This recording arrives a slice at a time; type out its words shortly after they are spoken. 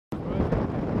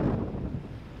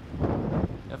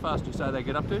fast do you say they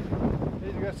get up to?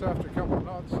 It gets after a couple of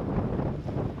knots. 2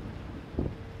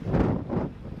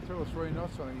 or 3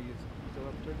 knots I think he gets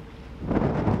up to.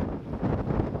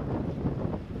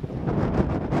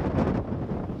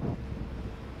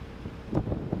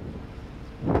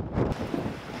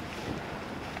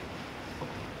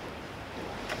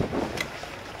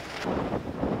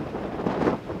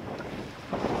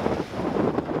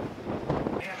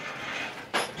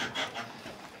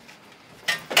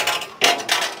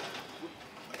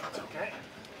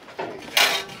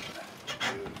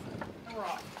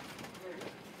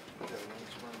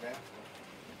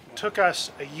 It took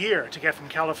us a year to get from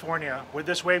California with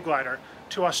this WaveGlider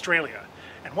to Australia.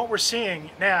 And what we're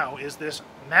seeing now is this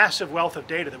massive wealth of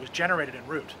data that was generated en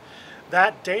route.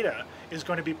 That data is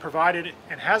going to be provided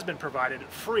and has been provided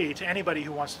free to anybody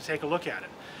who wants to take a look at it.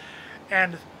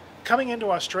 And coming into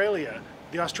Australia,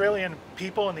 the Australian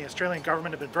people and the Australian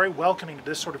government have been very welcoming to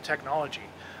this sort of technology.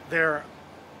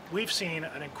 We've seen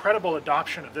an incredible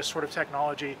adoption of this sort of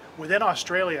technology within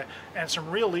Australia and some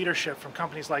real leadership from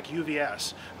companies like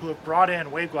UVS who have brought in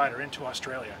WaveGlider into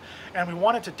Australia. And we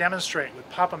wanted to demonstrate with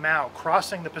Papa Mau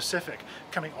crossing the Pacific,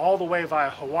 coming all the way via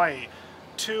Hawaii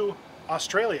to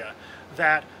Australia,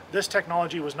 that this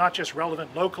technology was not just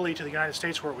relevant locally to the United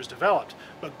States where it was developed,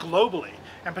 but globally,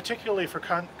 and particularly for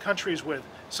countries with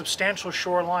substantial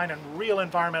shoreline and real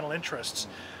environmental interests.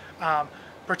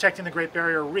 Protecting the Great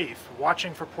Barrier Reef,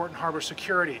 watching for port and harbor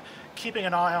security, keeping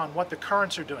an eye on what the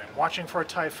currents are doing, watching for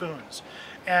typhoons.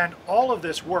 And all of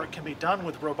this work can be done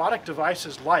with robotic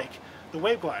devices like the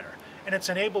WaveGlider. And it's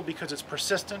enabled because it's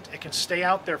persistent, it can stay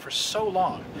out there for so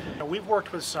long. We've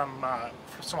worked with some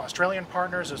Australian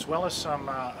partners as well as some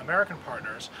American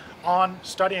partners on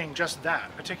studying just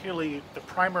that, particularly the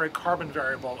primary carbon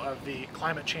variable of the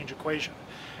climate change equation.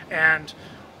 And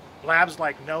labs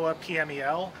like NOAA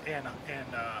PMEL in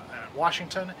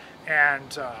Washington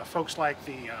and folks like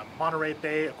the Monterey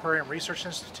Bay Aquarium Research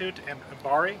Institute and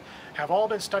MBARI have all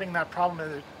been studying that problem,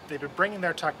 and they've been bringing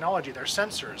their technology, their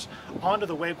sensors, onto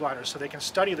the WaveGlider so they can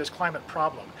study this climate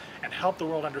problem and help the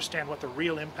world understand what the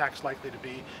real impact's likely to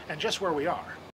be and just where we are.